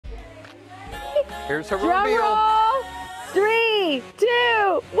Here's her Drum reveal. roll. 3,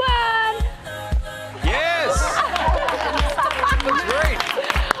 2, 1. Yes! Looks great.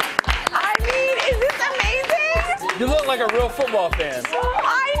 I mean, is this amazing? You look like a real football fan.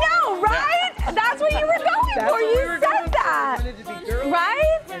 I know, right? That's what you were going for. You said that. Wanted to be girly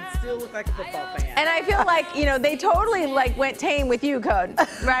Right? and still look like a football fan. And I feel like, they totally went tame with you, Code,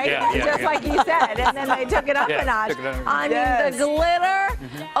 right? Just like you said. And then they took it up a notch. took it up. I mean, the glitter.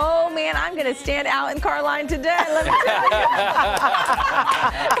 Oh, man, I'm going to stand out in Carline today. Let me tell you.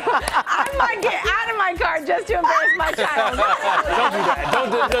 I might get out of my car just to embarrass my child. Don't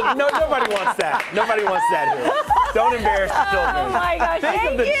do that. No, nobody wants that. Nobody wants that here. Don't embarrass the children. Oh, my gosh. Think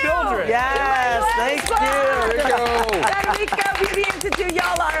Thank of the you. children. Yes, thank you. There you go. Federico Beauty Institute,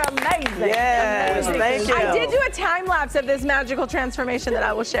 y'all are amazing. Yes, Amazing. thank you. I did do a time lapse of this magical transformation that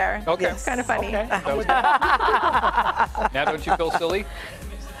I will share. Okay. It's kind of funny. Now don't you feel silly?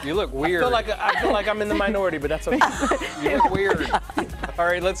 You look weird. I feel like I'm in the minority, but that's okay. You look weird. All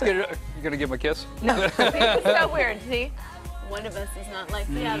right, let's get it. You gonna give him a kiss? No, it's so weird. See? One of us is not like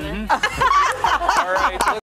the other. All right.